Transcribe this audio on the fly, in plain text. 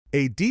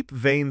A deep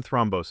vein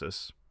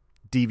thrombosis,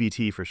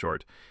 DVT for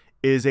short,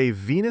 is a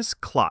venous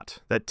clot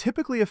that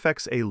typically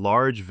affects a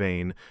large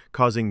vein,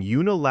 causing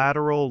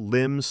unilateral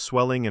limb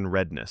swelling and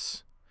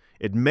redness.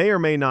 It may or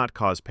may not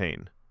cause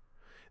pain.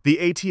 The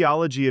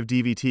etiology of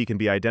DVT can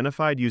be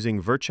identified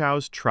using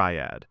Virchow's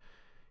triad.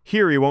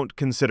 Here we won't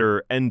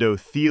consider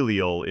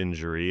endothelial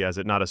injury as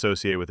it not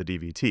associated with a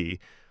DVT.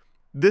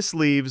 This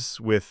leaves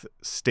with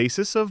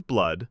stasis of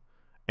blood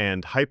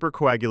and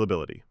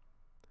hypercoagulability.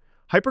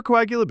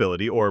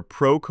 Hypercoagulability, or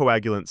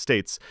procoagulant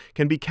states,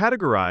 can be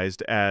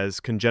categorized as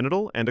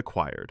congenital and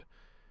acquired.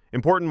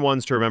 Important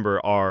ones to remember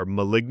are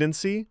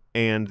malignancy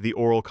and the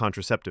oral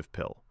contraceptive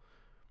pill.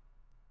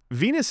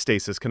 Venous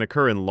stasis can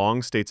occur in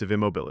long states of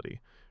immobility,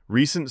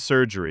 recent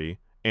surgery,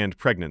 and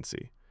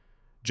pregnancy.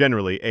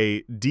 Generally,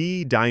 a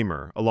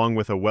D-dimer, along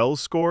with a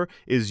Wells score,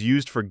 is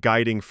used for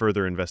guiding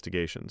further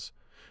investigations.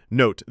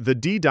 Note, the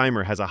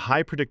D-dimer has a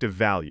high predictive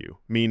value,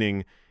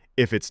 meaning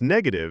if it's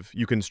negative,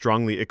 you can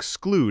strongly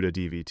exclude a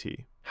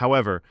DVT.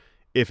 However,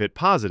 if it's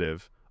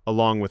positive,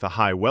 along with a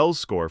high Wells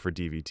score for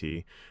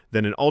DVT,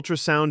 then an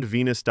ultrasound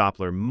venous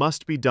Doppler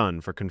must be done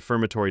for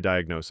confirmatory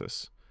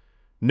diagnosis.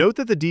 Note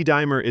that the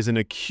D-dimer is an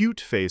acute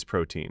phase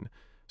protein,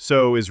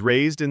 so is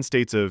raised in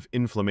states of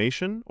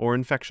inflammation or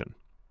infection.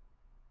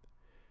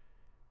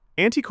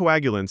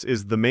 Anticoagulants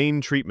is the main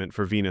treatment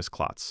for venous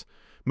clots.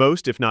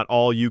 Most, if not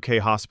all, UK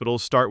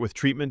hospitals start with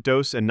treatment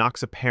dose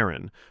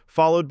enoxaparin,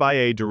 followed by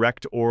a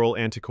direct oral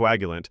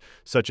anticoagulant,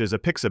 such as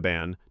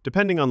apixaban,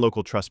 depending on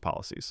local trust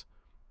policies.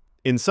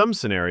 In some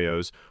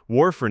scenarios,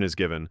 warfarin is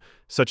given,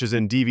 such as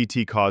in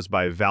DVT caused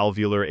by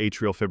valvular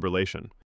atrial fibrillation.